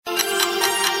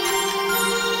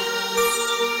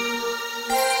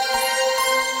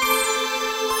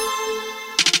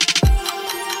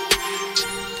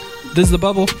This is The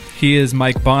Bubble. He is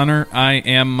Mike Bonner. I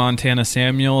am Montana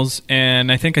Samuels,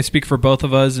 and I think I speak for both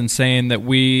of us in saying that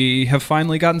we have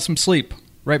finally gotten some sleep.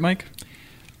 Right, Mike?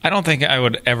 I don't think I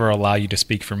would ever allow you to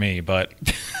speak for me, but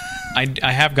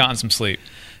I have gotten some sleep.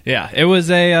 Yeah, it was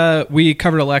we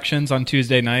covered elections on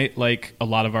Tuesday night, like a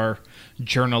lot of our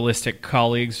journalistic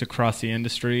colleagues across the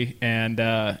industry, and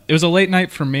it was a late night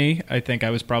for me. I think I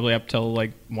was probably up till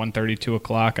like 1:30, 2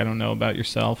 o'clock. I don't know about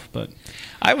yourself, but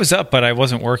I was up, but I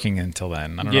wasn't working until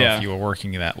then. I don't know if you were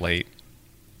working that late.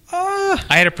 I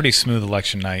had a pretty smooth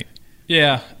election night.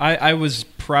 Yeah, I was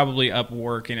probably up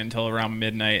working until around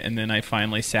midnight, and then I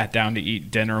finally sat down to eat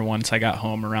dinner once I got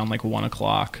home around like 1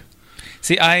 o'clock.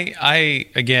 See, I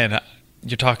again,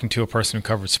 you're talking to a person who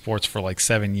covered sports for like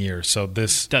 7 years, so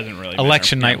this doesn't really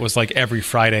election matter. night was like every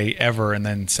Friday ever, and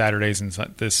then Saturdays and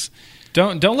this.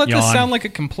 Don't let this sound like a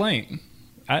complaint.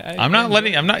 I'm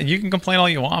not. You can complain all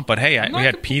you want, but hey, we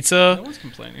had pizza. No one's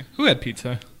complaining. Who had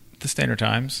pizza? The Standard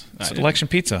Times. It's Election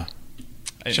Pizza.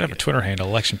 I should have a Twitter handle,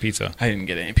 Election Pizza. I didn't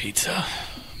get any pizza.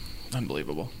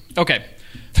 Unbelievable. Okay,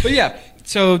 but yeah.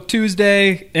 So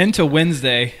Tuesday into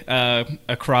Wednesday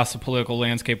across the political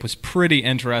landscape was pretty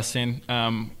interesting.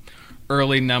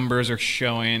 Early numbers are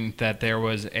showing that there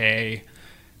was a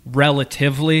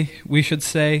relatively, we should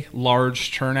say,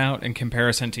 large turnout in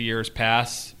comparison to years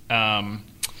past.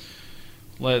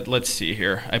 Let's see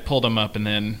here. I pulled them up and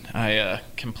then I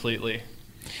completely...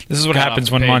 This is what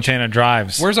happens when Montana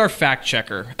drives. Where's our fact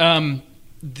checker?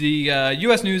 The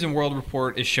U.S. News and World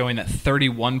Report is showing that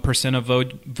 31% of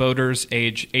voters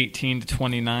age 18 to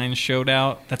 29 showed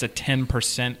out. That's a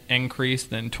 10% increase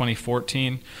than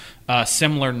 2014.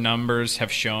 Similar numbers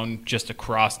have shown just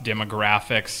across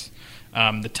demographics.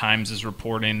 The Times is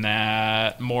reporting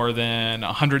that more than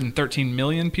 113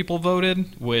 million people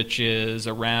voted, which is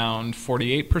around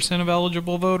 48% of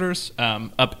eligible voters,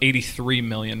 up 83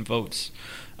 million votes.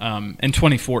 In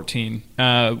 2014.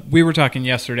 We were talking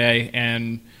yesterday,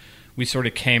 and we sort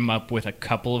of came up with a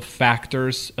couple of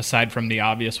factors, aside from the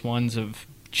obvious ones of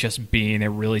just being a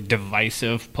really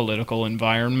divisive political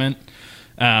environment,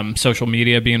 social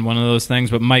media being one of those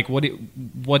things. But Mike,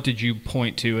 what did you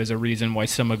point to as a reason why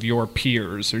some of your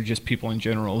peers, or just people in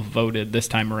general, voted this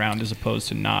time around as opposed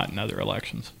to not in other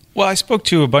elections? Well, I spoke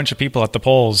to a bunch of people at the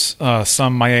polls,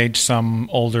 some my age,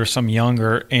 some older, some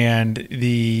younger, and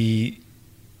the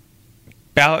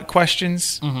ballot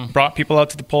questions brought people out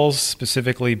to the polls,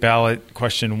 specifically ballot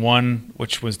question 1,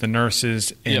 which was the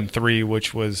nurses, and 3,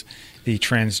 which was the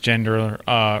transgender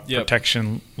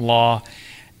protection law.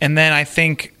 And then I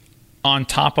think on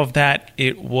top of that,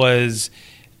 it was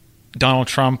Donald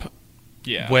Trump,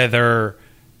 whether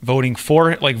voting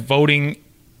for it, like voting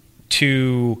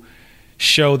to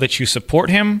show that you support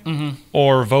him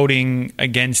or voting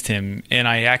against him. And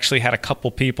I actually had a couple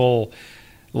people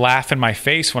laugh in my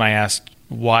face when I asked,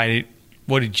 what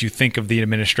did you think of the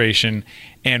administration?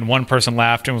 And one person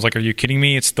laughed and was like, are you kidding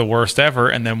me? It's the worst ever.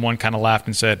 And then one kind of laughed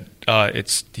and said,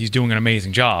 he's doing an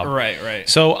amazing job. Right.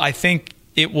 So I think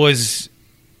it was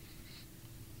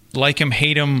like him,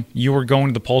 hate him, you were going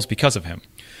to the polls because of him.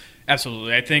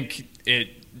 Absolutely. I think it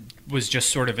was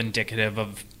just sort of indicative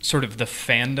of sort of the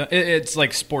fandom. It's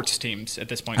like sports teams at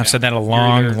this point. I've said that a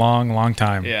long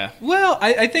time. Yeah. Well,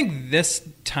 I think this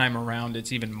time around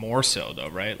it's even more so, though,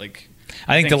 right? Like,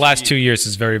 I think the last 2 years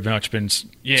has very much been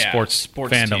sports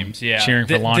fandom, teams, cheering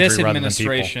for laundry rather than people. This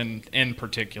administration in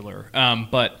particular.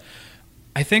 But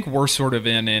I think we're sort of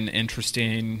in an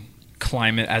interesting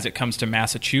climate as it comes to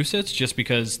Massachusetts, just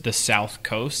because the South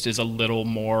Coast is a little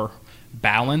more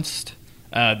balanced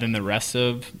than the rest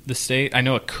of the state. I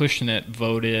know Acushnet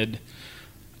voted...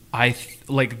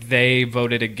 they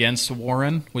voted against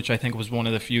Warren, which I think was one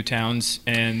of the few towns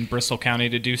in Bristol County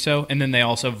to do so. And then they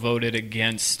also voted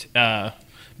against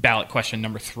ballot question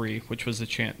number 3, which was the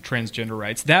transgender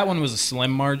rights. That one was a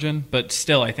slim margin, but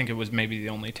still I think it was maybe the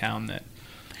only town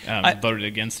that voted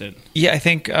against it. Yeah, I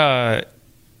think I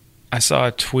saw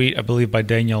a tweet, I believe, by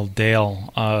Daniel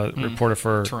Dale, reporter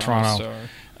for Toronto.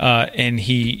 And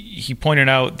he pointed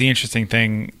out the interesting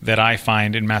thing that I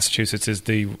find in Massachusetts is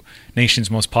the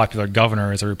nation's most popular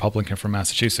governor is a Republican from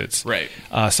Massachusetts. Right.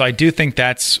 So I do think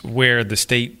that's where the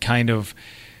state kind of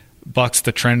bucks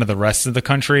the trend of the rest of the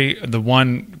country. The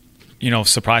one,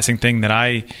 surprising thing that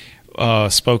I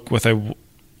spoke with a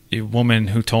woman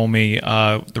who told me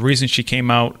the reason she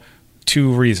came out,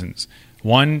 2 reasons.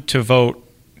 One, to vote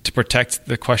to protect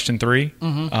the question 3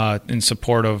 in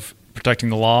support of protecting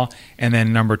the law, and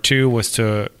then number 2 was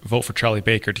to vote for Charlie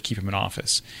Baker to keep him in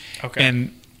office. Okay.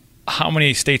 And how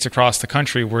many states across the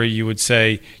country where you would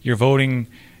say you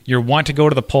want to go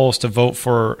to the polls to vote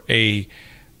for a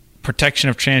protection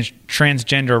of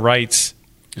transgender rights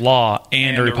law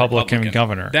and a Republican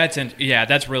governor.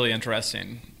 That's really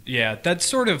interesting. Yeah, that's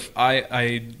sort of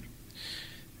I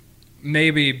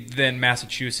maybe then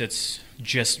Massachusetts,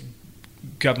 just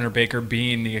Governor Baker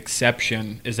being the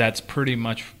exception, is that's pretty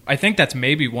much, I think that's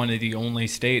maybe one of the only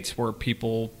states where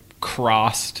people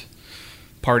crossed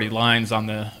party lines on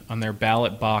their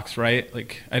ballot box, right?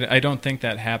 Like I don't think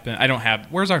that happened.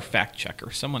 Where's our fact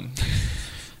checker? Someone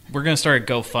we're going to start a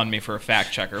GoFundMe for a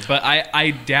fact checker, but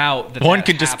I doubt that one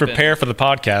could just prepare for the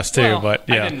podcast too. Well, but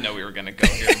yeah, I didn't know we were going to go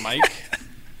here, Mike.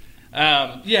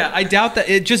 I doubt that.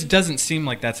 It just doesn't seem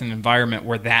like that's an environment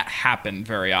where that happened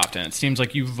very often. It seems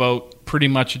like you vote pretty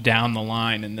much down the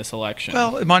line in this election.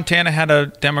 Well, Montana had a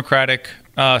Democratic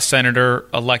senator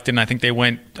elected, and I think they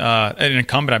went an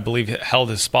incumbent, I believe, held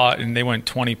his spot, and they went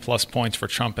 20-plus points for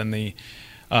Trump in the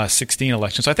 16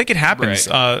 election. So I think it happens.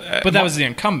 Right. But that was the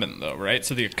incumbent, though, right?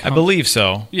 So I believe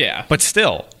so. Yeah. But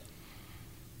still,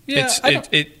 yeah,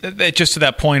 it's just to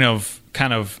that point of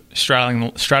kind of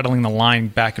straddling the line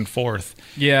back and forth.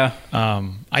 Yeah.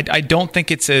 I don't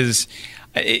think it's as...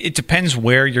 It depends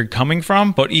where you're coming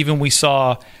from, but even we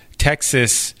saw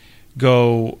Texas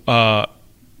go...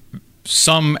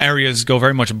 some areas go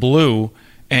very much blue,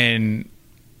 and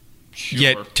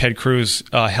yet Ted Cruz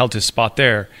held his spot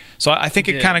there. So I think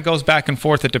it kind of goes back and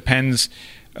forth. It depends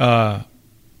the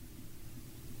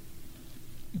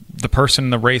person in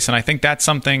the race, and I think that's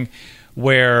something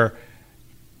where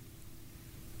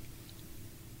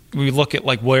we look at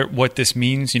like what this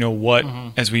means.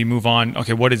 As we move on.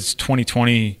 Okay, what is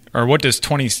 2020 or what does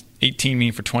 2018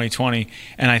 mean for 2020?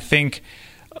 And I think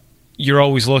you're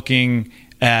always looking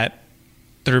at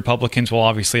the Republicans will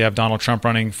obviously have Donald Trump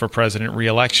running for president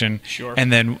re-election. Sure.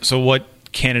 And then, so what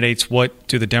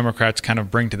do the Democrats kind of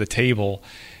bring to the table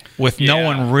with no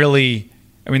one really...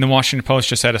 I mean, the Washington Post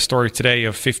just had a story today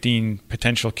of 15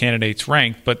 potential candidates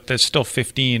ranked, but there's still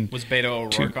 15. Was Beto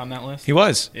O'Rourke on that list? He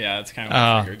was. Yeah, that's kind of what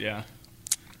I figured, yeah.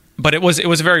 But it was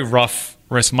a very rough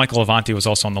risk. Michael Avanti was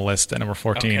also on the list at number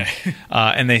 14. Okay.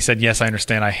 And they said, yes, I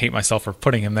understand. I hate myself for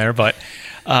putting him there, but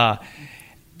I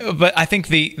think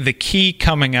the key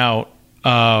coming out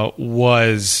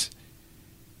was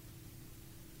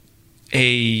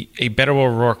a Beto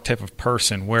O'Rourke type of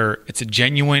person, where it's a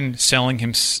genuine selling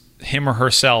him or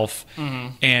herself,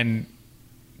 and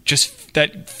just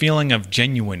that feeling of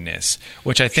genuineness,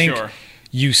 which I think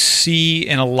you see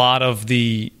in a lot of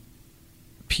the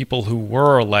people who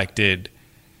were elected.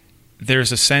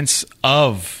 There's a sense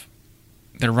of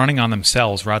they're running on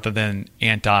themselves rather than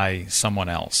anti someone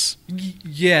else.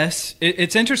 Yes.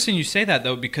 It's interesting you say that,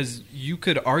 though, because you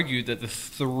could argue that the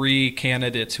three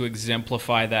candidates who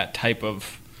exemplify that type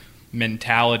of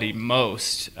mentality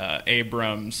most,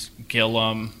 Abrams,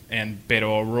 Gillum, and Beto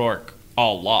O'Rourke,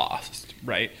 all lost,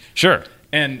 right? Sure.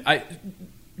 And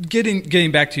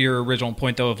getting back to your original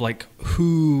point, though, of like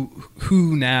who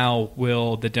now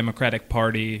will the Democratic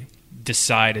Party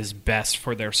decide is best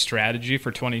for their strategy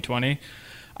for 2020?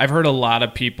 I've heard a lot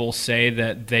of people say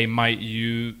that they might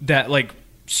use that, like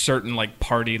certain like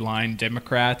party line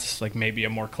Democrats, like maybe a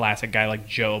more classic guy like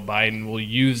Joe Biden, will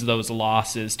use those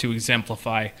losses to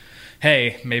exemplify,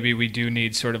 hey, maybe we do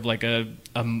need sort of like a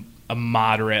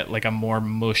moderate, like a more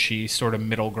mushy sort of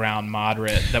middle ground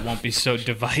moderate that won't be so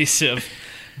divisive.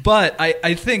 But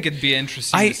I think it'd be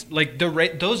interesting. Like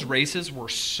those races were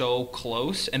so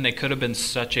close, and they could have been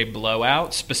such a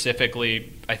blowout.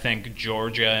 Specifically, I think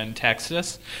Georgia and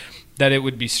Texas, that it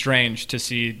would be strange to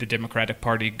see the Democratic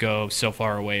Party go so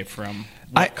far away from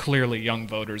what clearly young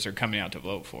voters are coming out to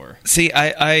vote for. See,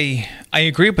 I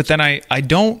agree, but then I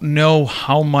don't know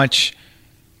how much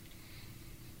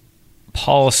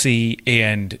policy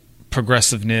and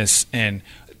progressiveness and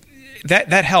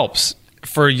that helps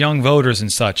for young voters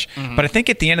and such. Mm-hmm. But I think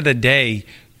at the end of the day,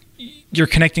 you're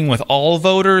connecting with all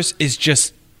voters is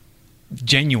just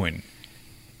genuine.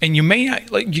 And you may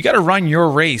not, like, you got to run your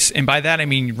race. And by that, I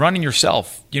mean, running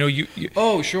yourself, you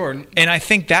oh, sure. And I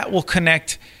think that will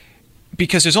connect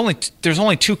because there's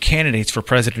only two candidates for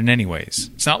president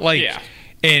anyways. It's not like,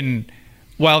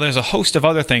 while there's a host of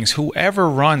other things, whoever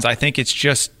runs, I think it's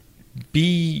just be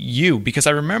you. Because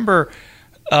I remember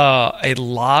a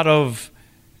lot of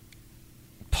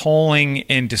polling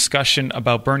and discussion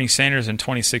about Bernie Sanders in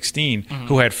 2016,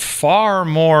 who had far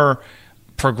more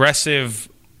progressive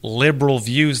liberal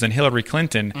views than Hillary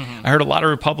Clinton. I heard a lot of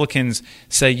Republicans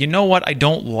say, you know what, I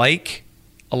don't like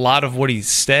a lot of what he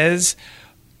says,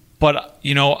 but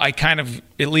I kind of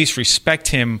at least respect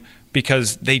him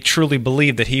because they truly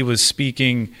believe that he was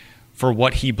speaking for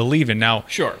what he believed in. Now,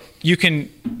 Sure. you can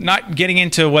not getting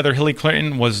into whether Hillary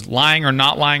Clinton was lying or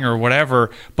not lying or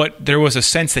whatever, but there was a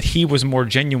sense that he was more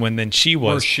genuine than she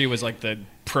was. Or she was like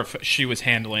she was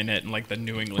handling it in like the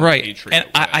New England Right. Patriot And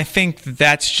way. I think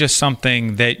that's just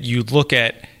something that you look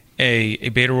at a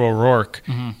Beto O'Rourke.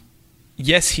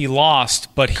 Yes, he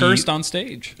lost, but cursed on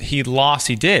stage. he lost.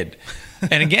 He did.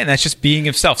 And again, that's just being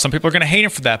himself. Some people are going to hate him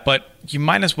for that, but you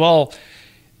might as well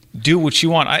do what you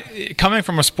want. Coming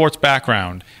from a sports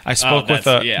background, I spoke with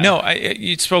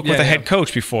you spoke with a head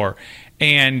coach before,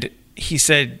 and he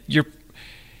said you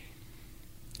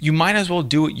might as well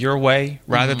do it your way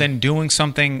rather than doing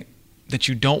something that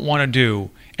you don't want to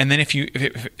do. And then if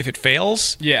it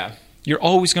fails, you're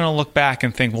always going to look back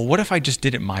and think, well, what if I just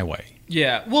did it my way?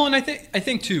 Yeah. Well, and I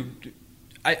think too,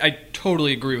 I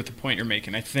totally agree with the point you're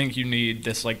making. I think you need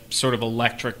this like sort of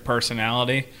electric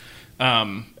personality.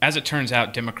 As it turns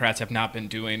out, Democrats have not been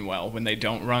doing well when they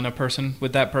don't run a person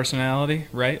with that personality,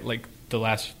 right? Like Bill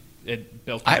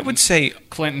Clinton. I would say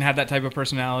Clinton had that type of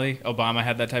personality. Obama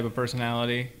had that type of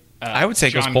personality. I would say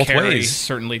it goes John both Kerry ways.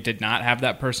 certainly did not have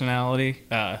that personality,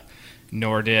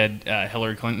 nor did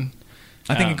Hillary Clinton.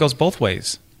 I think it goes both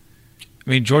ways. I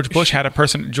mean, George Bush had a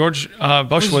person. George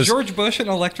Bush was George Bush an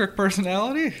electric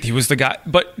personality? He was the guy,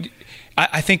 but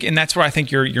I think, and that's where I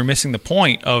think you're missing the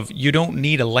point of you don't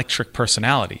need electric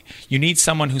personality. You need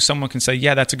someone can say,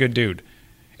 yeah, that's a good dude.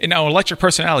 And now electric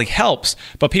personality helps,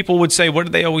 but people would say, what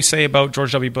did they always say about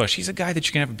George W. Bush? He's a guy that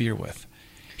you can have a beer with.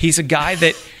 He's a guy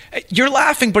that you're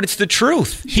laughing, but it's the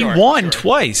truth. He won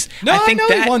twice. No, I think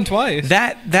he won twice.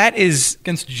 That is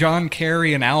against John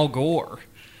Kerry and Al Gore.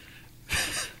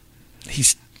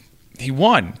 He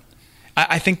won.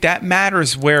 I think that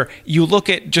matters. Where you look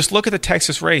at the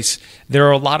Texas race, there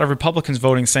are a lot of Republicans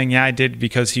voting saying, "Yeah, I did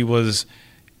because he was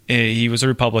a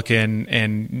Republican,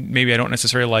 and maybe I don't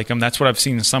necessarily like him." That's what I've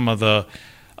seen in some of the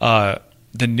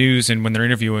news and when they're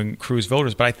interviewing Cruz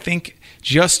voters. But I think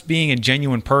just being a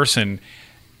genuine person,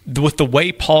 with the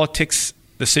way politics,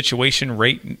 the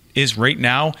situation is right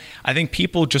now, I think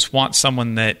people just want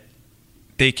someone that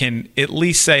they can at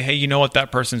least say, hey, you know what,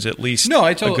 that person's at least a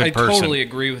good person. I totally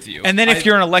agree with you. And then if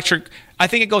you're an electric, I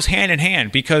think it goes hand in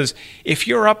hand, because if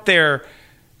you're up there,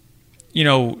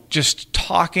 just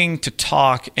talking to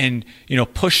talk and,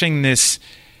 pushing this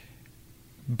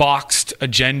boxed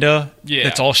agenda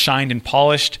that's all shined and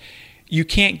polished, you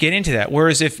can't get into that.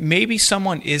 Whereas if maybe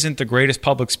someone isn't the greatest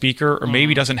public speaker or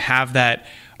maybe doesn't have that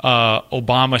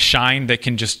Obama shine that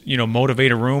can just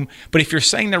motivate a room, but if you're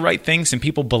saying the right things and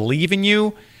people believe in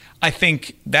you, I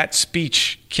think that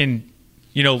speech can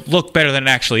look better than it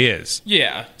actually is.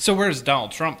 Yeah. So where does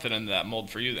Donald Trump fit into that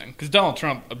mold for you then? Because Donald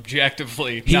Trump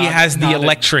objectively has the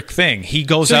electric thing. He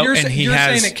goes out and he has.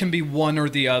 You're saying it can be one or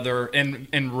the other, and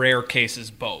in rare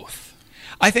cases both.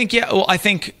 I think I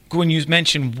think when you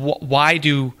mentioned why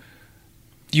do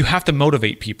you have to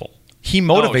motivate people? He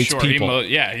motivates people.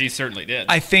 He certainly did.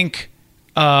 I think,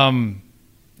 to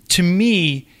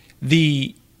me,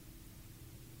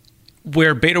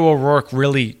 where Beto O'Rourke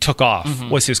really took off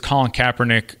was his Colin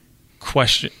Kaepernick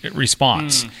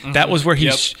response. That was where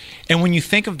and when you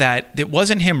think of that, it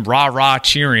wasn't him rah-rah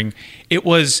cheering. It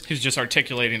was... He's just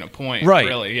articulating a point, right.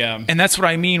 Really, yeah. And that's what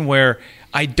I mean, where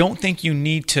I don't think you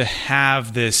need to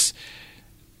have this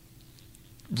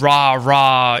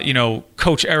rah,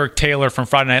 Coach Eric Taylor from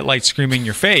Friday Night Lights screaming in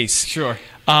your face. Sure.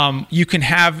 You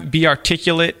can be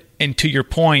articulate and to your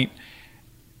point.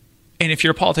 And if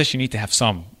you're a politician, you need to have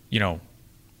some,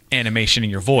 animation in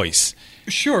your voice.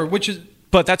 Sure,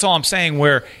 But that's all I'm saying,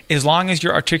 where as long as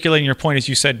you're articulating your point, as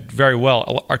you said very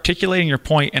well, articulating your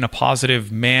point in a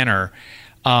positive manner,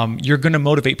 you're going to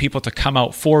motivate people to come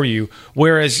out for you.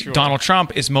 Whereas Donald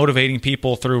Trump is motivating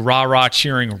people through rah-rah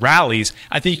cheering rallies.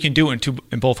 I think you can do it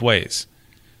in both ways.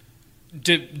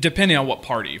 Depending on what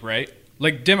party, right?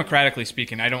 Like democratically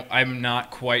speaking, I'm not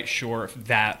quite sure if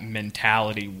that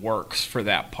mentality works for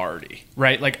that party,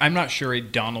 right? Like I'm not sure a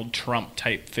Donald Trump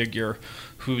type figure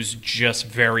who's just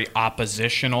very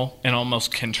oppositional and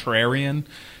almost contrarian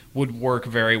would work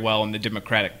very well in the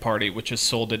Democratic Party, which has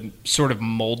sort of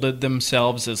molded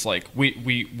themselves as like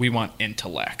we want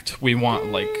intellect, we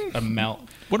want like a melt.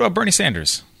 What about Bernie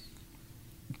Sanders?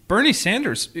 Bernie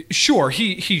Sanders, sure,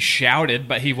 he shouted,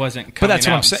 but he wasn't coming out. But that's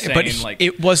what I'm saying. But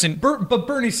it wasn't. But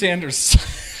Bernie Sanders.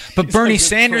 But Bernie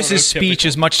Sanders' speech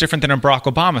is much different than a Barack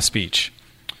Obama speech.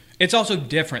 It's also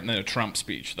different than a Trump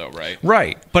speech, though, right?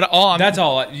 Right. But that's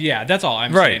all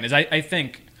I'm saying is I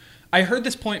think I heard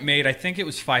this point made. I think it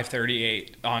was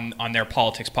 538 on their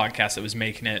politics podcast that was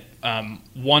making it.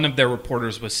 One of their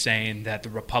reporters was saying that the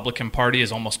Republican Party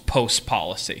is almost post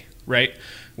policy, right?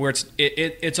 Where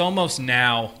it's almost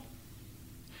now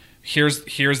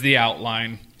here's the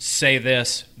outline. Say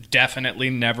this. Definitely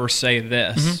never say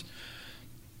this.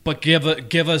 But give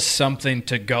us something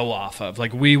to go off of.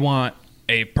 Like, we want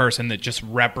a person that just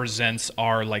represents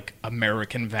our, like,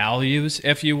 American values,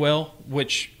 if you will,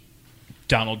 which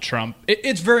Donald Trump,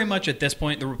 it's very much at this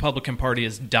point, the Republican Party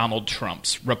is Donald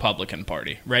Trump's Republican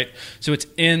Party, right? So it's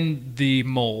in the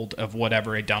mold of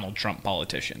whatever a Donald Trump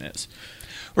politician is.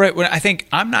 Right. Well, I think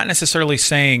I'm not necessarily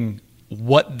saying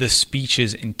what the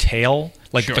speeches entail,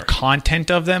 like the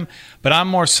content of them, but I'm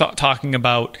more talking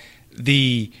about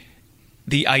the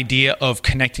idea of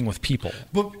connecting with people.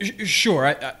 But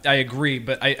sure, I agree,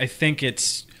 but I think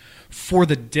it's for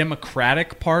the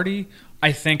Democratic Party.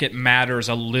 I think it matters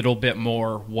a little bit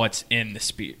more what's in the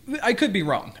speech. I could be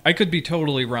wrong. I could be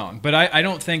totally wrong. But I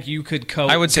don't think you could go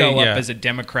up as a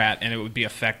Democrat and it would be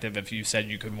effective if you said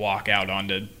you could walk out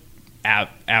onto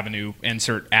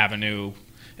insert avenue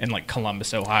in like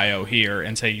Columbus, Ohio here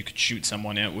and say you could shoot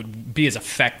someone and it would be as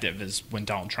effective as when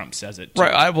Donald Trump says it. Too.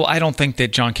 Right. I don't think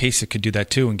that John Kasich could do that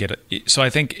too and get it. So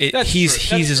I think he's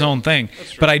his own thing.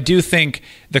 But I do think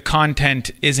the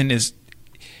content isn't as...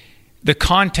 The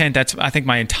content, that's I think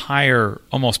my entire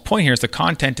almost point here is the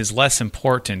content is less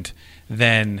important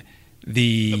than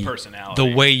the personality,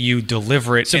 the way you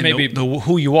deliver it, so and maybe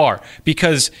who you are.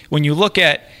 Because when you look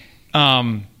at,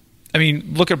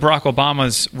 look at Barack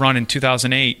Obama's run in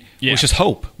 2008, which is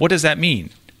hope. What does that mean?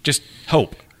 Just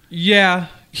hope. Yeah,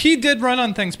 he did run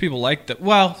on things people liked. That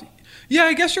well. Yeah,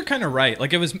 I guess you're kind of right.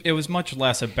 Like it was much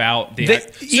less about the.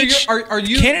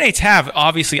 Candidates have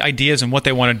obviously ideas and what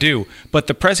they want to do, but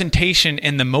the presentation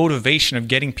and the motivation of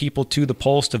getting people to the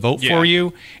polls to vote for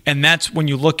you, and that's when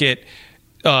you look at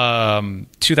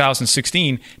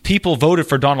 2016, people voted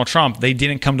for Donald Trump. They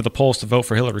didn't come to the polls to vote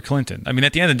for Hillary Clinton. I mean,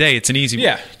 at the end of the day, it's an easy.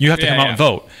 Yeah, you have to come out and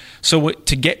vote. So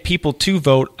to get people to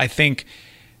vote, I think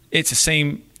it's the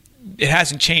same. It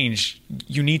hasn't changed.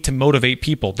 You need to motivate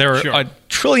people. There are a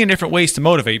trillion different ways to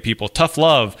motivate people. Tough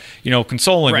love,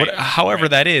 consoling, however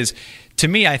that is. To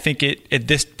me, I think at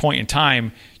this point in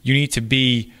time, you need to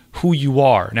be who you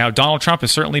are. Now, Donald Trump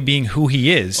is certainly being who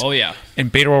he is. Oh, yeah.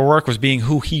 And Beto O'Rourke was being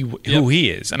who he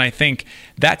is. And I think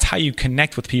that's how you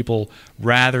connect with people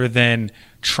rather than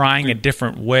trying a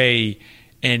different way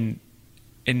and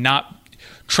not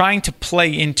trying to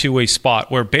play into a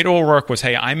spot where Beto O'Rourke was,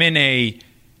 hey, I'm in a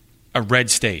red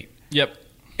state. Yep.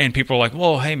 And people are like,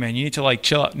 whoa, hey, man, you need to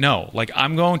chill out. No,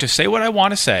 I'm going to say what I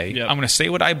want to say. Yep. I'm going to say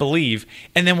what I believe,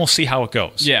 and then we'll see how it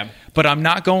goes. Yeah. But I'm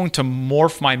not going to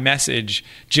morph my message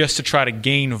just to try to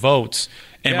gain votes,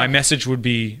 and my message would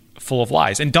be full of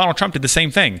lies. And Donald Trump did the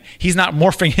same thing. He's not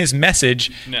morphing his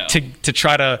message to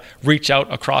try to reach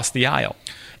out across the aisle.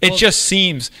 It just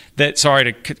seems that,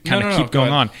 sorry to kind of keep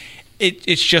going on,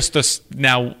 it's just this,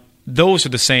 now those are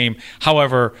the same.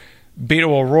 However, Beto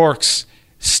O'Rourke's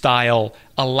style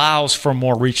allows for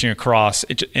more reaching across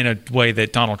in a way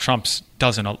that Donald Trump's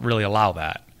doesn't really allow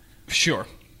that. Sure.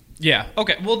 Yeah.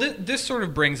 Okay. Well, this sort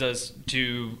of brings us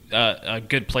to a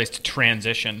good place to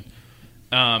transition.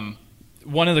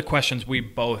 One of the questions we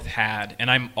both had, and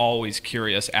I'm always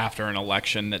curious after an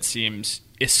election that seems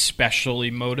especially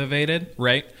motivated,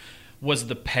 right, was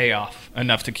the payoff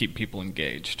enough to keep people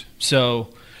engaged? So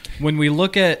when we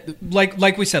look at,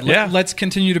 like we said, let's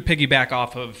continue to piggyback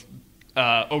off of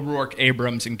O'Rourke,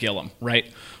 Abrams, and Gillum,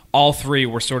 right? All three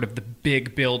were sort of the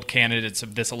big build candidates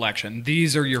of this election.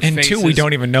 These are your faces. And two, we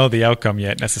don't even know the outcome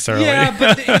yet necessarily. Yeah,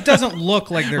 but it doesn't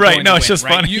look like they're right. Going No, to it's win, just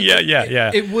right?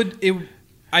 funny.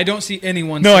 I don't see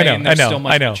anyone saying there's still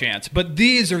much of a chance. But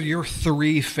these are your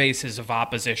three faces of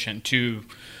opposition to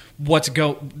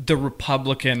the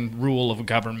Republican rule of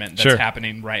government that's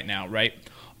happening right now, right?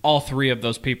 All three of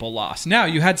those people lost. Now,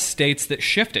 you had states that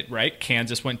shifted, right?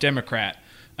 Kansas went Democrat.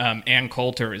 Ann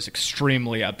Coulter is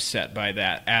extremely upset by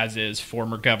that, as is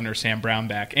former Governor Sam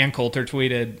Brownback. Ann Coulter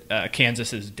tweeted,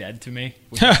 Kansas is dead to me,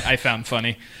 which I found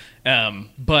funny.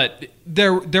 But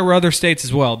there were other states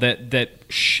as well that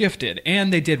shifted,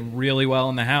 and they did really well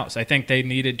in the House. I think they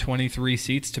needed 23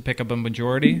 seats to pick up a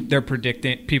majority.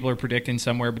 People are predicting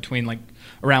somewhere between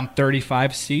around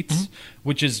 35 seats,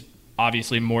 which is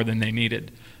obviously more than they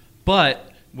needed.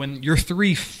 But when your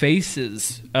three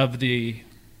faces of the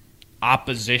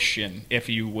opposition, if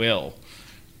you will,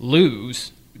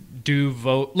 do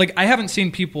vote. I haven't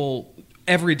seen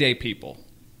everyday people,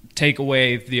 take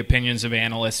away the opinions of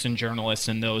analysts and journalists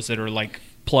and those that are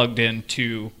plugged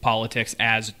into politics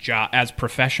as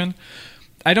profession.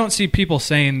 I don't see people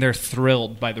saying they're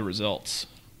thrilled by the results.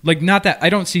 Not that I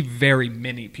don't see very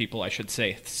many people, I should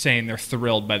say, saying they're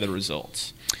thrilled by the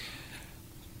results.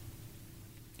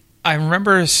 I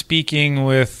remember speaking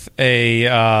with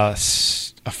a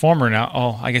former now.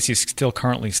 Oh, I guess he's still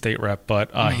currently state rep,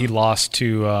 but he lost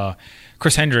to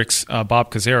Chris Hendricks,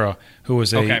 Bob Kazera, who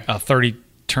was a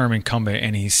 30-term incumbent,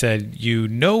 and he said,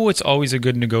 it's always a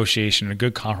good negotiation, a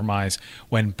good compromise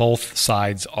when both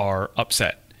sides are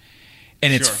upset.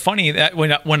 And it's funny that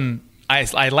when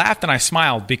I laughed and I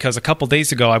smiled because a couple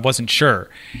days ago I wasn't sure.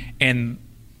 And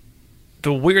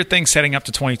the weird thing setting up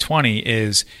to 2020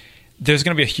 is there's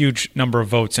going to be a huge number of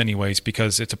votes anyways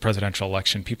because it's a presidential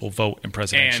election. People vote in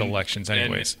presidential elections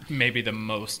anyways. And maybe the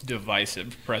most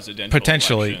divisive presidential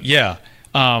potentially, election.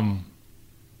 Yeah.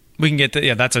 We can get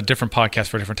that's a different podcast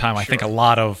for a different time. I think a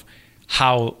lot of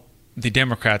how the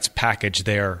Democrats package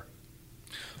their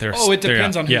it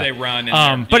depends on who they run.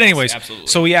 But anyways, absolutely.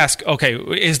 So we ask, okay,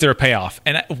 is there a payoff?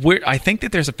 And I think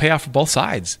that there's a payoff for both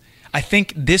sides. I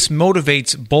think this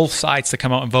motivates both sides to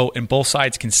come out and vote, and both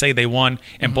sides can say they won,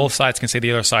 and both sides can say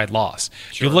the other side lost.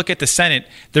 Sure. If you look at the Senate,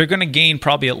 they're going to gain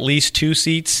probably at least 2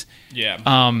 seats. Yeah.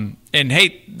 And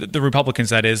hey, the Republicans,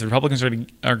 that is, the Republicans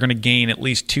are going to gain at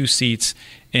least 2 seats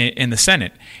in the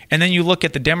Senate. And then you look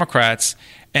at the Democrats,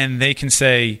 and they can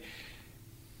say,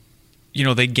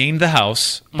 they gained the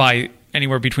House by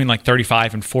anywhere between like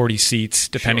 35 and 40 seats,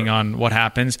 depending on what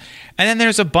happens. And then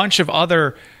there's a bunch of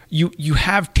other. You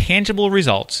have tangible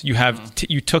results. You have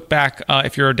you took back,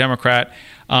 if you're a Democrat,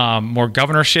 more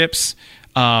governorships,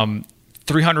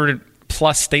 300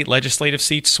 plus state legislative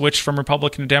seats switched from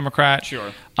Republican to Democrat.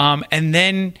 Sure. And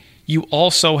then you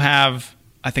also have,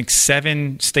 I think,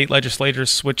 7 state legislators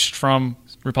switched from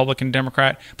Republican to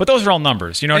Democrat. But those are all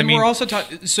numbers. You know what I mean? And we're also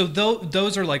talking. So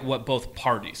those are like what both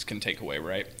parties can take away,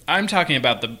 right? I'm talking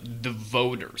about the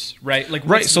voters, right? Like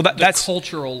right. So that's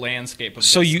cultural landscape of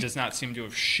this does not seem to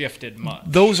have shifted much.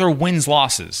 Those are wins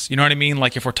losses. You know what I mean?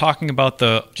 Like if we're talking about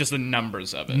just the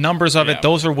numbers of it. It,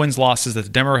 those are wins losses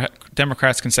that the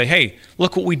Democrats can say, hey,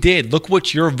 look what we did. Look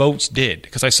what your votes did.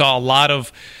 Because I saw a lot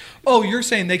of. Oh, you're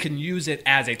saying they can use it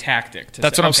as a tactic.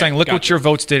 That's what I'm saying. Look what your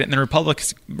votes did. And then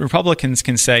Republicans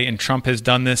can say, and Trump has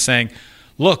done this, saying,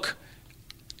 look,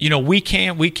 we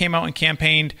came out and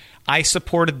campaigned. I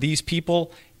supported these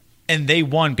people, and they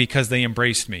won because they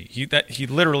embraced me. He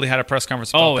literally had a press conference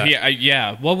about that. Oh,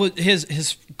 yeah. What was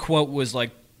his quote was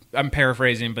like, I'm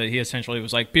paraphrasing, but he essentially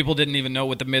was like, people didn't even know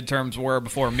what the midterms were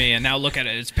before me, and now look at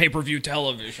it. It's pay-per-view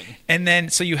television. And then,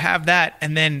 so you have that,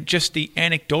 and then just the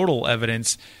anecdotal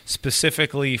evidence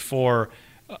specifically for,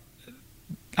 I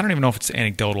don't even know if it's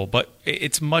anecdotal, but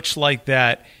it's much like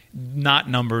that, not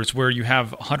numbers, where you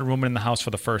have 100 women in the House for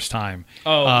the first time.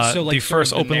 So like the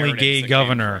first openly gay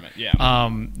governor. Yeah.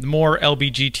 More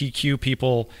LGBTQ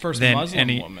people first than Muslim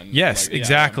any. woman. Yes,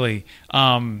 exactly.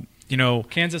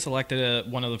 Kansas elected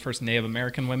one of the first Native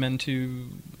American women to.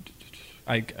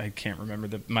 I can't remember.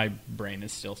 My brain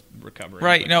is still recovering.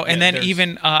 Right. And then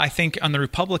even I think on the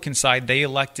Republican side, they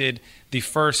elected the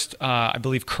first, I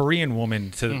believe, Korean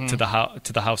woman to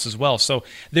the House as well. So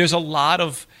there's a lot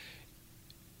of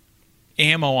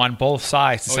ammo on both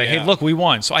sides to say, hey, look, we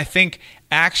won. So I think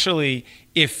actually,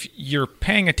 if you're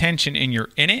paying attention and you're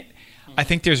in it, I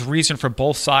think there's reason for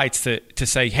both sides to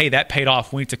say, hey, that paid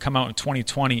off. We need to come out in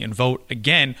 2020 and vote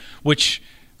again, which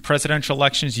presidential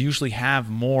elections usually have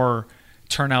more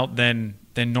turnout than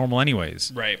normal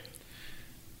anyways. Right.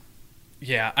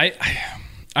 Yeah,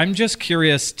 I'm just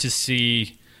curious to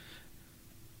see,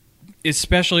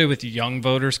 especially with young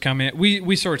voters coming in.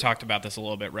 We sort of talked about this a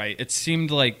little bit, right? It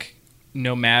seemed like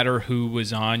no matter who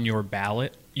was on your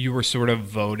ballot, you were sort of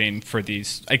voting for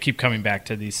these. I keep coming back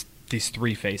to these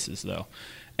 3 faces, though.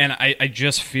 And I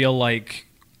just feel like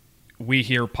we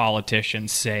hear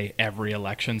politicians say every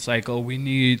election cycle, we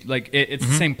need, like, it's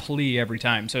the same plea every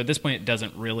time. So at this point, it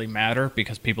doesn't really matter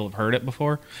because people have heard it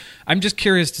before. I'm just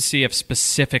curious to see if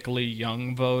specifically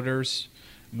young voters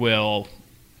will...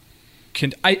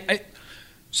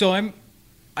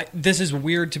 this is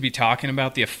weird to be talking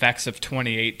about the effects of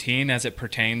 2018 as it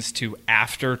pertains to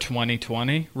after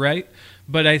 2020, right?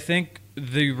 But I think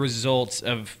the results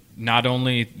of not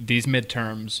only these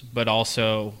midterms, but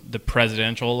also the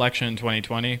presidential election in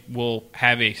 2020 will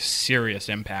have a serious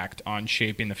impact on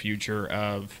shaping the future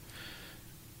of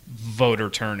voter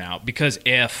turnout. Because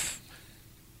if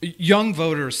young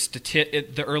voters,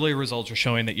 the early results are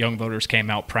showing that young voters came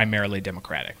out primarily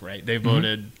Democratic, right? They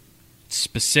voted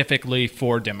specifically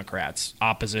for Democrats,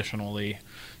 oppositionally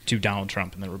to Donald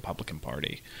Trump and the Republican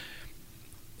Party.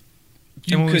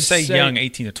 You could say young,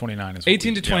 18 to 29 as well.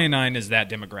 18 to 29 is that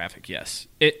demographic, yes.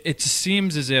 It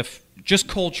seems as if, just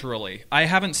culturally,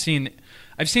 I've seen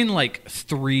like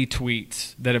 3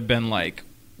 tweets that have been like,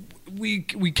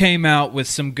 we came out with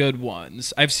some good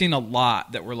ones. I've seen a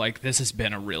lot that were like, this has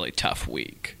been a really tough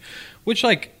week. Which,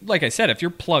 like I said, if you're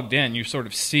plugged in, you sort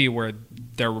of see where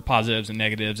there were positives and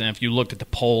negatives. And if you looked at the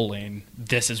polling,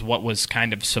 this is what was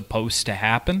kind of supposed to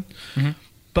happen. Mm-hmm.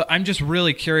 But I'm just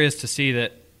really curious to see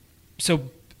that.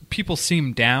 So people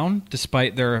seem down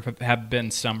despite there have been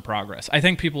some progress. I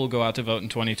think people will go out to vote in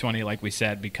 2020, like we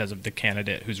said, because of the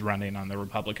candidate who's running on the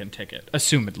Republican ticket,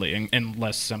 assumedly,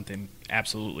 unless something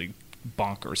absolutely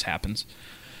bonkers happens.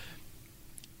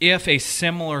 If a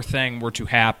similar thing were to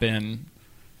happen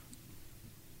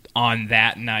on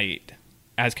that night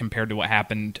as compared to what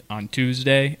happened on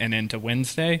Tuesday and into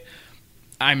Wednesday,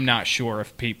 I'm not sure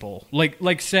if people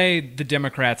like say the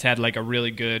Democrats had like a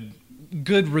really good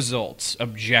results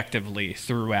objectively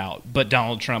throughout, but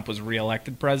Donald Trump was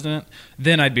reelected president,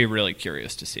 then I'd be really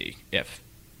curious to see if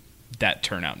that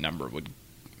turnout number would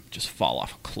just fall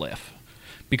off a cliff.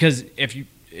 Because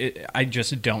I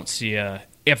just don't see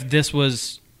if this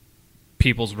was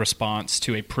people's response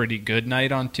to a pretty good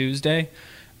night on Tuesday,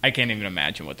 I can't even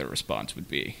imagine what their response would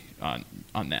be on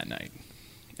that night.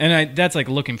 And that's like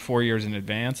looking 4 years in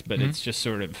advance, but it's just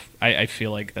sort of, I feel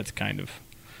like that's kind of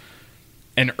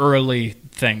an early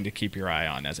thing to keep your eye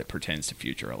on as it pertains to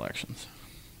future elections.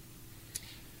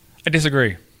 I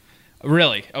disagree.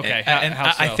 Really? Okay.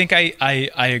 How so? I think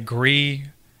I agree.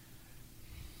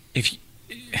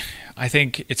 I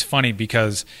think it's funny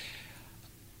because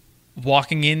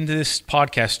walking into this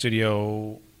podcast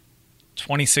studio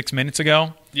 26 minutes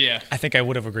ago, I think I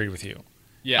would have agreed with you.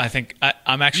 Yeah. I think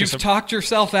I'm actually... You've talked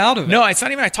yourself out of it. No, it's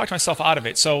not even I talked myself out of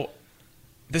it. So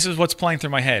this is what's playing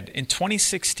through my head. In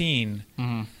 2016,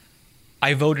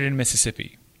 I voted in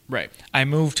Mississippi. Right. I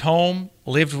moved home,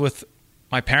 lived with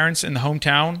my parents in the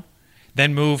hometown,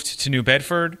 then moved to New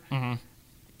Bedford,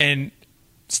 and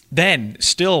then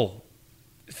still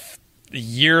a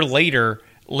year later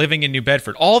living in New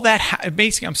Bedford. All that,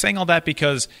 basically, I'm saying all that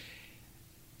because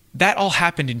that all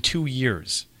happened in 2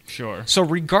 years. Sure. So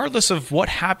regardless of what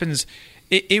happens,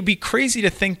 it'd be crazy to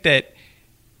think that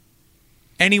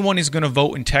anyone is going to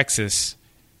vote in Texas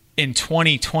in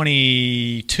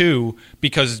 2022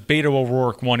 because Beto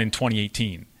O'Rourke won in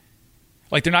 2018.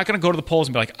 Like, they're not going to go to the polls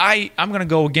and be like, I'm going to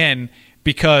go again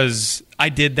because I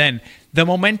did then. The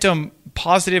momentum,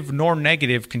 positive nor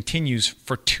negative, continues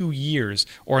for 2 years,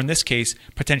 or in this case,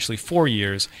 potentially 4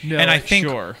 years. No, and I think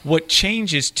sure. What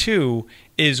changes, too,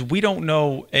 is we don't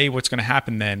know, A, what's going to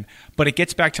happen then, but it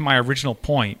gets back to my original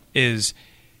point, is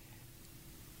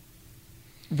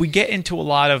we get into a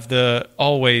lot of the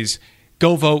always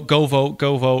go vote, go vote,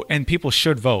 go vote, and people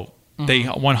should vote. They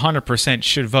 100%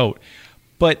 should vote.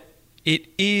 But it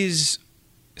is,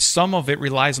 some of it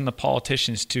relies on the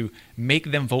politicians to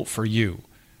make them vote for you.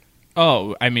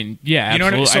 Oh, I mean, yeah, absolutely. You know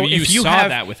what I mean? So I mean, you saw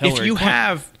that with Hillary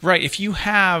Clinton. If you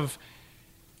have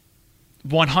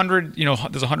 100,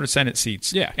 there's 100 Senate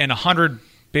seats, and 100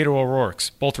 Beto O'Rourke's,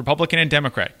 both Republican and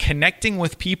Democrat, connecting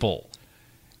with people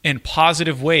in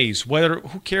positive ways,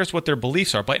 who cares what their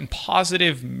beliefs are, but in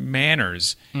positive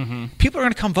manners, people are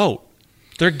going to come vote.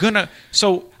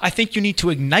 So I think you need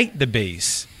to ignite the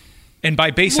base. And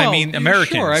by base, I mean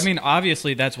Americans. Sure. I mean,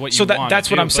 obviously, that's what you want. That's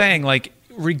what I'm saying. Like,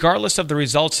 regardless of the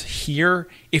results here,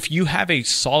 if you have a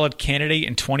solid candidate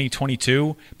in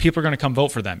 2022, people are going to come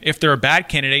vote for them. If they're a bad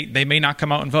candidate, they may not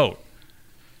come out and vote,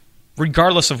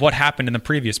 regardless of what happened in the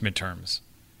previous midterms.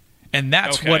 And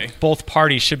that's what both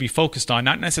parties should be focused on,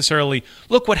 not necessarily,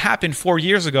 look what happened 4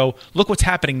 years ago, look what's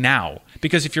happening now.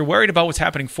 Because if you're worried about what's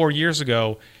happening 4 years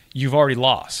ago, you've already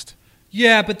lost.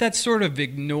 Yeah, but that sort of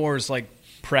ignores, like,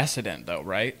 precedent, though,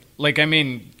 right? Like, I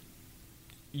mean,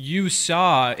 you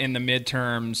saw in the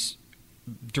midterms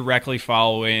directly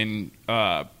following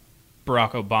Barack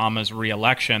Obama's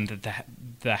reelection that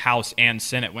the House and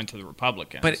Senate went to the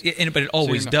Republicans. But it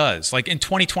always does. Like in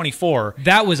 2024,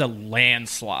 that was a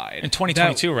landslide. In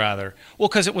 2022, rather. Well,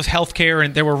 because it was healthcare,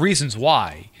 and there were reasons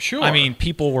why. Sure. I mean,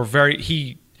 people were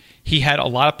He had a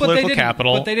lot of political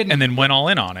capital and then went all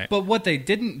in on it. But what they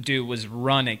didn't do was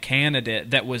run a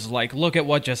candidate that was like, look at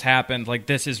what just happened. Like,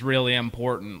 this is really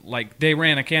important. Like, they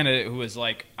ran a candidate who was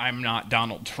like, I'm not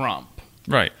Donald Trump.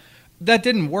 Right. That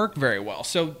didn't work very well.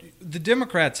 So the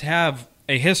Democrats have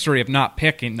a history of not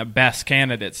picking the best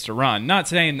candidates to run. Not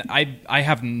saying I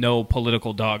have no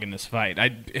political dog in this fight.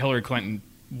 Hillary Clinton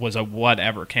was a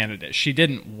whatever candidate. She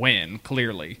didn't win,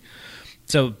 clearly.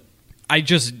 So I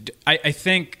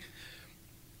think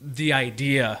the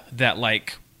idea that,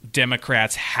 like,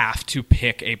 Democrats have to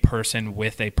pick a person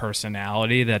with a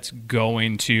personality that's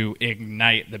going to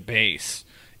ignite the base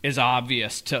is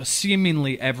obvious to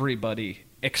seemingly everybody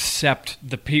except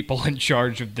the people in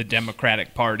charge of the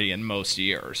Democratic Party in most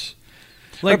years.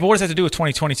 Like, but what does that have to do with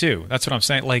 2022? That's what I'm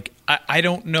saying. Like, I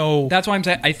don't know. That's why I'm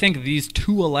saying I think these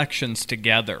two elections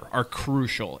together are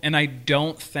crucial, and I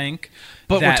don't think.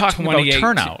 But we're talking about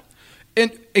turnout.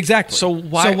 And exactly. So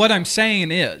why? So what I'm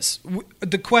saying is,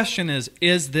 the question is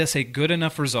this a good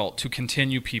enough result to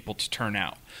continue people to turn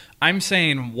out? I'm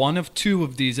saying one of two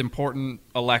of these important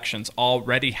elections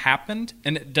already happened,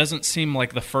 and it doesn't seem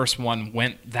like the first one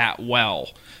went that well.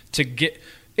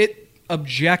 It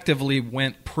objectively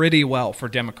went pretty well for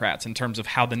Democrats in terms of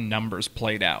how the numbers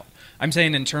played out. I'm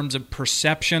saying in terms of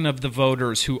perception of the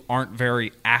voters who aren't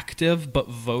very active but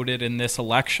voted in this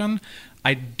election,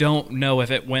 I don't know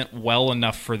if it went well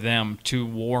enough for them to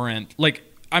warrant. Like,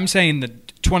 I'm saying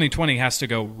that 2020 has to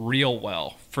go real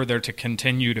well for there to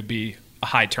continue to be a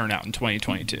high turnout in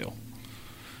 2022.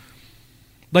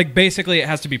 Like, basically, it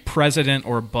has to be president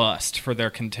or bust for there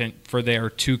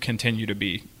to continue to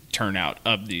be turnout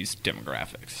of these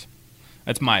demographics.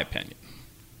 That's my opinion.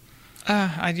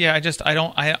 I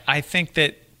think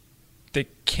that the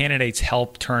candidates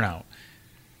help turnout.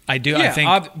 I do. Yeah, I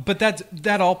think, but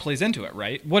that all plays into it,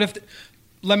 right? What if?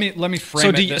 Let me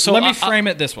frame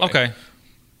it this way. Okay.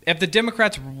 If the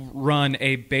Democrats run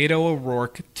a Beto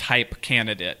O'Rourke type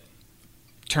candidate,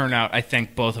 turnout, I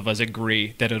think both of us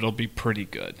agree that it'll be pretty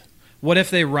good. What if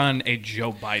they run a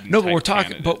Joe Biden? No, but we're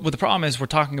talking. Candidate? But what the problem is, we're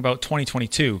talking about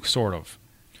 2022, sort of.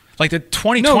 Like the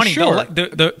 2020,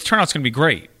 the turnout's going to be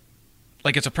great.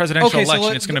 Like, it's a presidential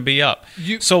election, it's going to be up.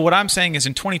 So what I'm saying is,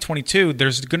 in 2022,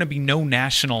 there's going to be no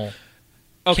national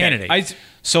candidate.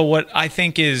 So what I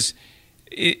think is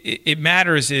it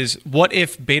matters is, what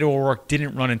if Beto O'Rourke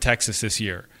didn't run in Texas this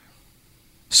year?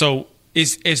 So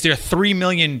is there 3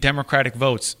 million Democratic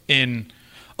votes in?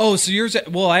 Oh, so yours?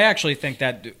 Well, I actually think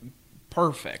that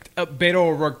perfect. Beto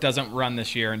O'Rourke doesn't run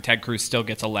this year, and Ted Cruz still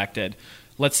gets elected.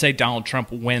 Let's say Donald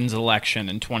Trump wins election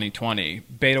in 2020.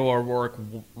 Beto O'Rourke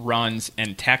runs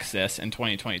in Texas in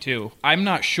 2022. I'm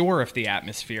not sure if the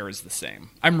atmosphere is the same.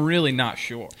 I'm really not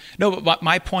sure. No, but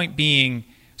my point being,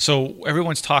 so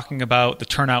everyone's talking about the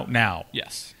turnout now.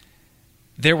 Yes.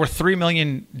 There were 3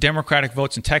 million Democratic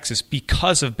votes in Texas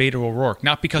because of Beto O'Rourke,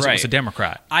 not because it was a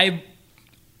Democrat.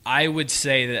 I would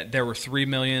say that there were 3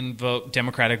 million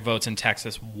Democratic votes in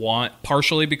Texas,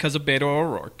 partially because of Beto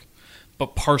O'Rourke,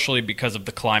 but partially because of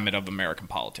the climate of American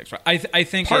politics. Right? I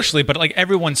think partially, but like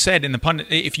everyone said in the pundit,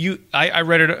 I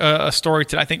read a story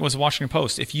today, I think it was the Washington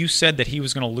Post. If you said that he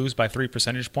was going to lose by 3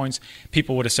 percentage points,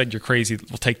 people would have said you're crazy.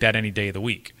 We'll take that any day of the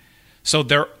week. So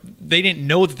they didn't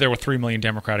know that there were 3 million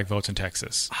Democratic votes in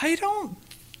Texas. I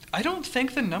don't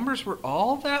think the numbers were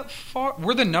all that far.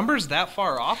 Were the numbers that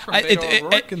far off from Beto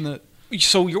O'Rourke?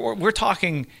 So we're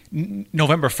talking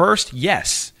November 1st?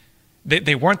 Yes.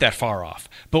 They weren't that far off.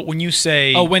 But when you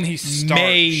say when he started,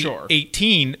 May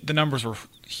 18, the numbers were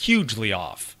hugely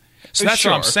off. So that's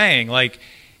what I'm saying. Like,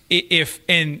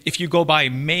 if you go by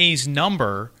May's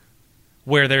number,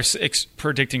 where they're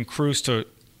predicting Cruz to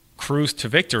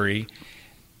victory.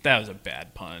 That was a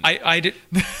bad pun. I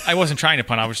wasn't trying to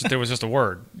pun. There was just a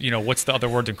word. What's the other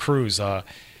word than Cruz?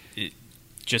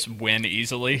 Just win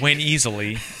easily. Win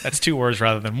easily. That's 2 words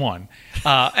rather than one.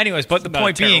 Anyways, but the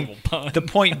point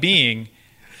being,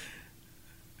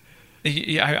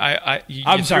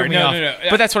 I'm sorry. No.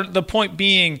 But that's what the point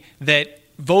being, that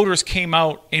voters came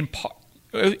out in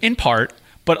part,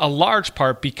 but a large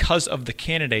part because of the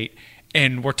candidate.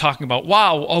 And we're talking about,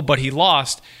 but he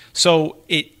lost. So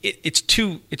it's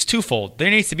twofold. There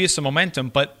needs to be some momentum,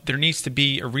 but there needs to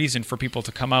be a reason for people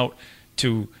to come out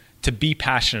to be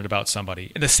passionate about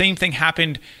somebody. The same thing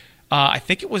happened, I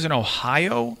think it was in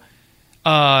Ohio.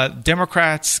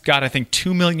 Democrats got, I think,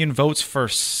 2 million votes for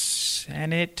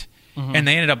Senate, and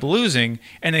they ended up losing.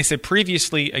 And they said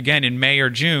previously, again, in May or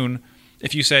June,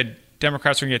 if you said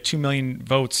Democrats are going to get 2 million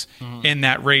votes in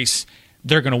that race,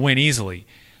 they're going to win easily.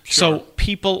 Sure. So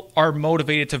people are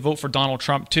motivated to vote for Donald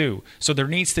Trump too. So there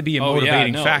needs to be a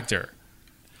motivating factor.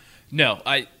 No,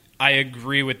 I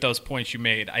agree with those points you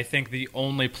made. I think the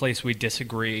only place we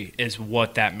disagree is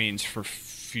what that means for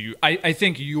I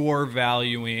think you're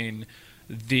valuing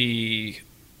the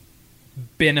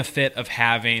benefit of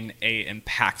having a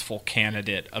impactful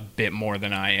candidate a bit more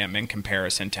than I am in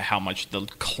comparison to how much the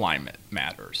climate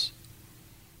matters.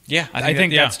 Yeah, I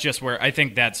think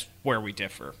that's where we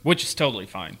differ, which is totally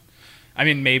fine. I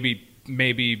mean, maybe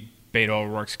Beto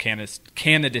O'Rourke's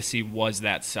candidacy was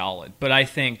that solid, but I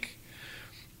think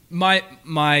my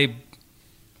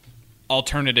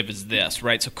alternative is this,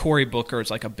 right? So Cory Booker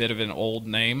is like a bit of an old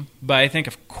name, but I think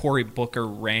if Cory Booker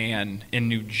ran in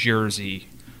New Jersey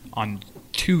on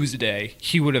Tuesday,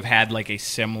 he would have had like a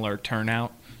similar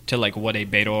turnout to like what a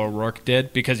Beto O'Rourke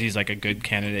did, because he's like a good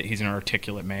candidate. He's an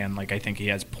articulate man. Like I think he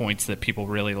has points that people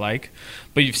really like.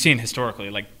 But you've seen historically,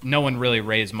 like no one really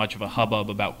raised much of a hubbub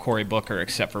about Cory Booker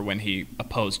except for when he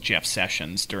opposed Jeff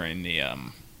Sessions during the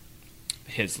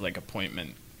his like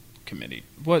appointment committee.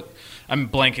 What I'm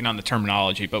blanking on the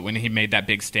terminology, but when he made that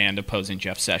big stand opposing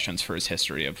Jeff Sessions for his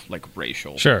history of like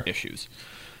racial issues.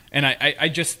 And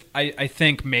I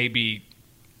think maybe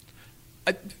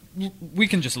we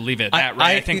can just leave it at that,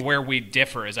 right? I think where we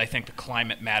differ is I think the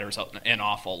climate matters an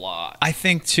awful lot. I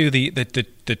think, too,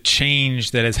 the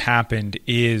change that has happened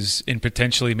is, and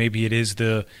potentially maybe it is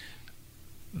the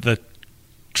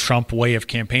Trump way of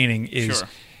campaigning,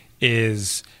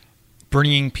 is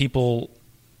bringing people,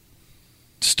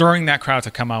 stirring that crowd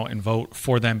to come out and vote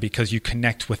for them because you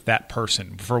connect with that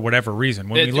person for whatever reason.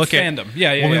 When we look fandom.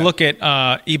 We look at,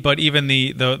 but even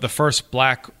the first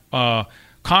black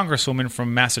Congresswoman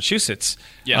from Massachusetts,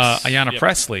 Ayanna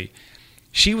Pressley,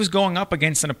 she was going up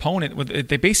against an opponent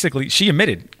she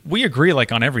admitted, we agree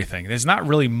like on everything. There's not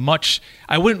really much.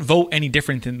 I wouldn't vote any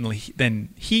different than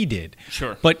he did.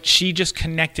 Sure. But she just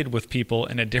connected with people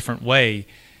in a different way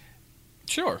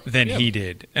than he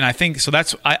did. And I think so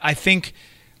I think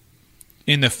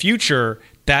in the future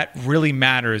that really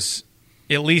matters,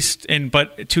 at least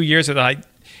but 2 years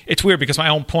it's weird because my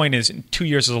own point is 2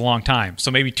 years is a long time.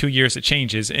 So maybe 2 years it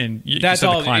changes, and that's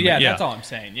all. The climate. That's all I'm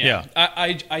saying. Yeah.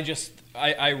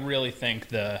 I really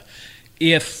think I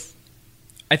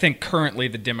think currently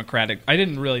the Democratic. I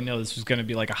didn't really know this was going to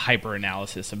be like a hyper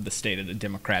analysis of the state of the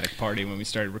Democratic Party when we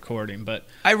started recording, but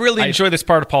I really enjoy this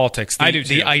part of politics. I do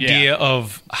too. The idea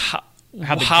of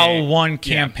how one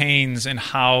campaigns and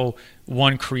how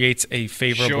one creates a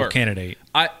favorable candidate.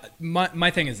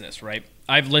 My thing is this, right?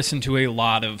 I've listened to a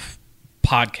lot of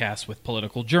podcasts with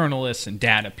political journalists and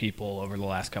data people over the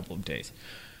last couple of days.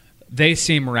 They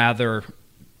seem rather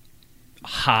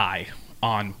high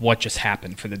on what just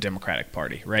happened for the Democratic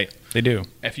Party, right? They do.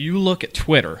 If you look at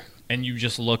Twitter and you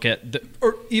just look at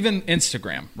or even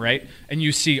Instagram, right? And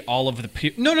you see all of the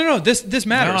people. No. This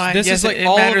matters. This is like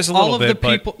all matters of, a little all of bit,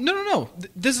 the people. No.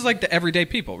 This is like the everyday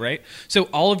people, right? So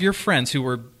all of your friends who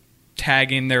were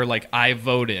tagging their like I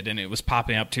voted and it was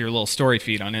popping up to your little story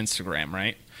feed on Instagram,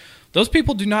 right? Those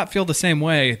people do not feel the same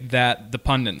way that the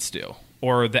pundits do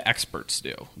or the experts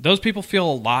do. Those people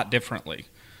feel a lot differently.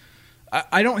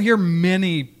 I don't hear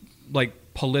many like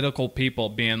political people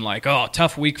being like, "Oh,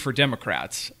 tough week for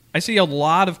Democrats." I see a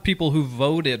lot of people who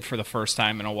voted for the first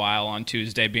time in a while on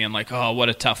Tuesday being like, "Oh, what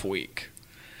a tough week."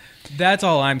 That's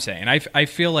all I'm saying. I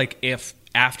feel like if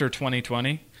after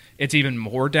 2020 it's even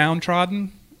more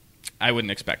downtrodden, I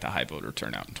wouldn't expect a high voter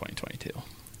turnout in 2022.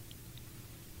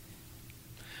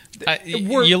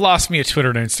 You lost me at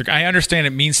Twitter and Instagram. I understand it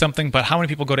means something, but how many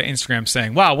people go to Instagram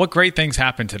saying, "Wow, what great things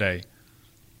happened today"?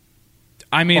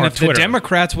 I mean, if the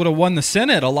Democrats would have won the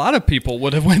Senate, a lot of people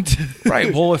would have went to...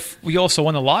 Right. Well, if we also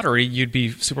won the lottery, you'd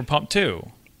be super pumped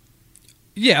too.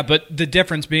 Yeah, but the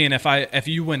difference being if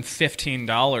you win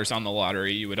 $15 on the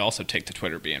lottery, you would also take to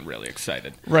Twitter being really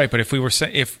excited. Right, but if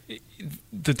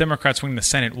the Democrats winning the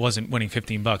Senate wasn't winning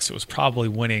 $15, it was probably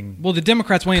winning. Well, the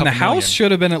Democrats winning the House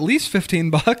should have been at least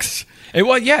 $15. It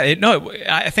was, yeah.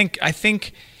 I think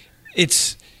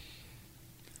it's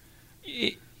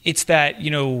that,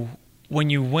 when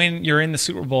you win, you're in the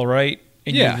Super Bowl, right?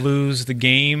 And you lose the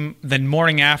game, then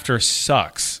morning after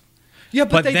sucks. Yeah,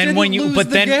 but they didn't lose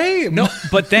the game. No,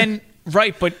 but then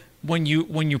right, but when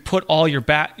you put all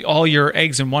your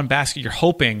eggs in one basket, you're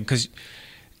hoping because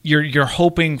you're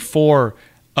hoping for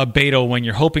a Beto win,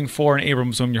 you're hoping for an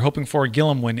Abrams win, you're hoping for a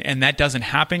Gillum win, and that doesn't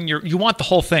happen. You want the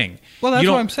whole thing. Well, that's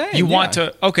what I'm saying. You want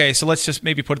to. Okay, so let's just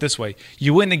maybe put it this way: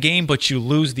 you win the game, but you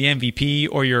lose the MVP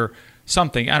or you're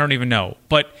something. I don't even know,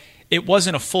 but it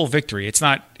wasn't a full victory. It's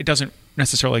not. It doesn't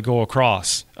necessarily go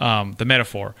across the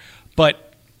metaphor, but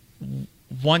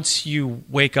once you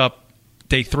wake up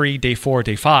day 3, day 4,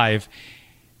 day 5,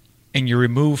 and you're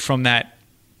removed from that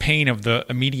pain of the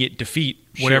immediate defeat,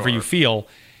 whatever you feel,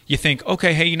 you think,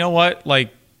 okay, hey, you know what?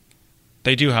 Like,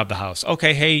 they do have the House.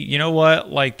 Okay, hey, you know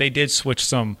what? Like, they did switch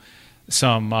some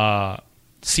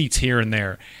seats here and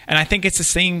there. And I think it's the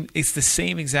same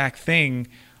exact thing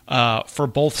for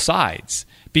both sides,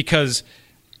 because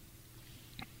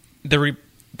the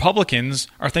Republicans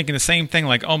are thinking the same thing,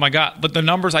 like, oh my God, but the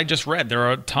numbers I just read, there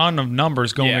are a ton of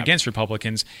numbers going against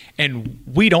Republicans, and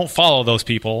we don't follow those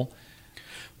people.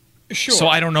 Sure. So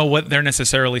I don't know what they're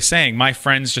necessarily saying. My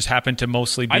friends just happen to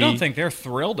mostly be... I don't think they're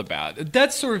thrilled about it.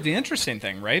 That's sort of the interesting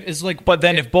thing, right? Is like, But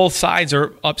then if both sides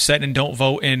are upset and don't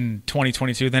vote in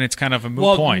 2022, then it's kind of a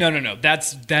moot point. No.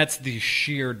 That's the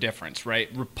sheer difference, right?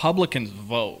 Republicans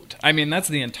vote. I mean, that's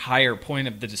the entire point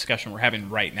of the discussion we're having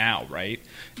right now, right?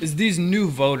 Is these new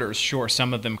voters, sure,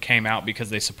 some of them came out because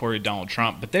they supported Donald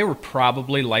Trump, but they were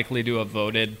probably likely to have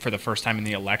voted for the first time in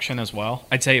the election as well.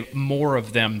 I'd say more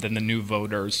of them than the new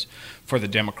voters for the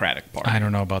Democratic Party. I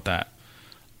don't know about that.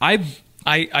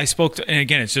 I spoke to, and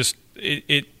again, it's just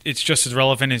it's just as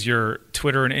relevant as your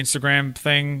Twitter and Instagram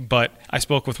thing. But I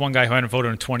spoke with one guy who hadn't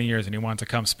voted in 20 years, and he wanted to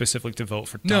come specifically to vote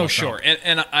for Donald Trump.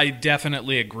 And I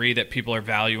definitely agree that people are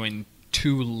valuing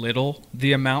too little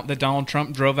the amount that Donald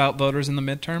Trump drove out voters in the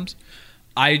midterms.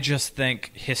 I just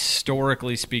think,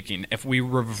 historically speaking, if we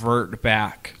revert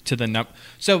back to the number,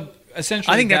 so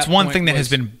essentially, I think that's one thing that has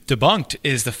been debunked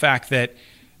is the fact that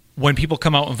when people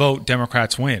come out and vote,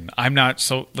 Democrats win. I'm not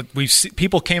so like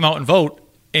people came out and vote,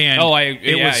 and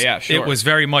it was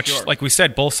very much like we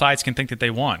said. Both sides can think that they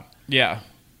won. Yeah,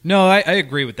 no, I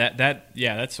agree with that.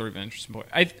 That's sort of an interesting point.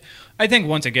 I think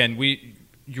once again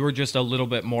you're just a little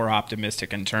bit more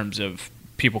optimistic in terms of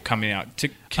people coming out to.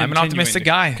 I'm an optimistic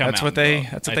guy. That's what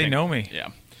they know me. Yeah.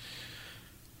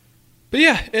 But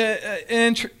yeah,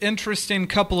 interesting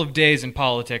couple of days in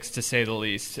politics, to say the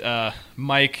least.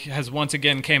 Mike has once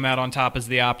again came out on top as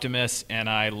the optimist, and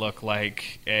I look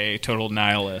like a total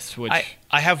nihilist. Which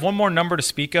I have one more number to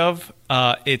speak of.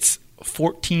 It's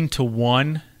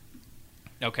 14-1.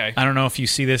 Okay. I don't know if you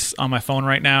see this on my phone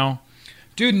right now.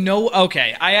 Dude, no.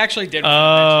 Okay, I actually did.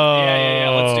 Yeah.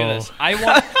 Let's do this.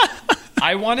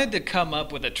 I wanted to come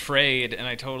up with a trade, and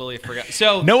I totally forgot.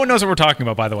 So no one knows what we're talking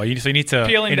about, by the way. So you need to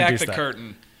peeling back the that.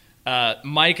 curtain.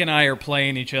 Mike and I are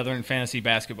playing each other in fantasy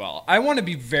basketball. I want to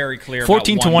be very clear.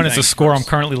 14-1 is the score I'm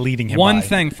currently leading him. One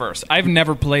thing first. I've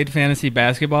never played fantasy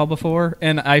basketball before,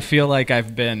 and I feel like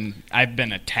I've been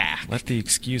attacked. Let the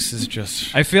excuses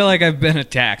just. I feel like I've been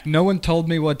attacked. No one told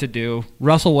me what to do.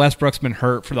 Russell Westbrook's been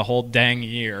hurt for the whole dang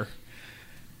year.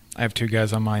 I have two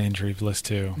guys on my injury list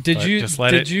too. Did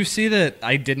you see that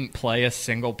I didn't play a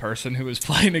single person who was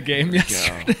playing a game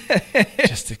yesterday?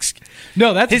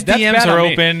 No, his that's DMs bad are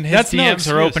on open. Me. His DMs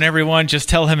are open. Everyone, just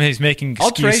tell him he's making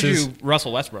excuses. I'll trade you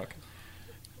Russell Westbrook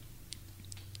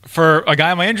for a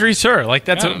guy on my injury. Sure, like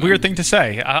that's a weird thing to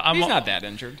say. He's not that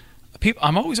injured.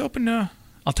 I'm always open to.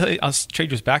 I'll tell you. I'll trade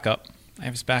you his backup. I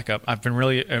have his backup. I've been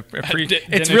really.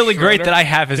 It's really great that I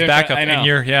have his backup. And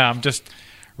I'm just.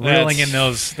 Reeling in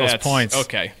those points.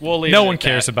 Okay, we'll leave no one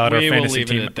cares about our fantasy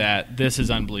team. We will leave it at that. This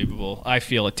is unbelievable. I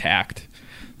feel attacked.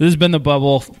 This has been The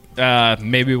Bubble.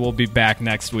 Maybe we'll be back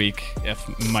next week if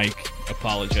Mike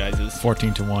apologizes.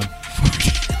 14-1.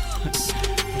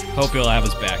 Hope you'll have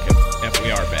us back if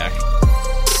we are back.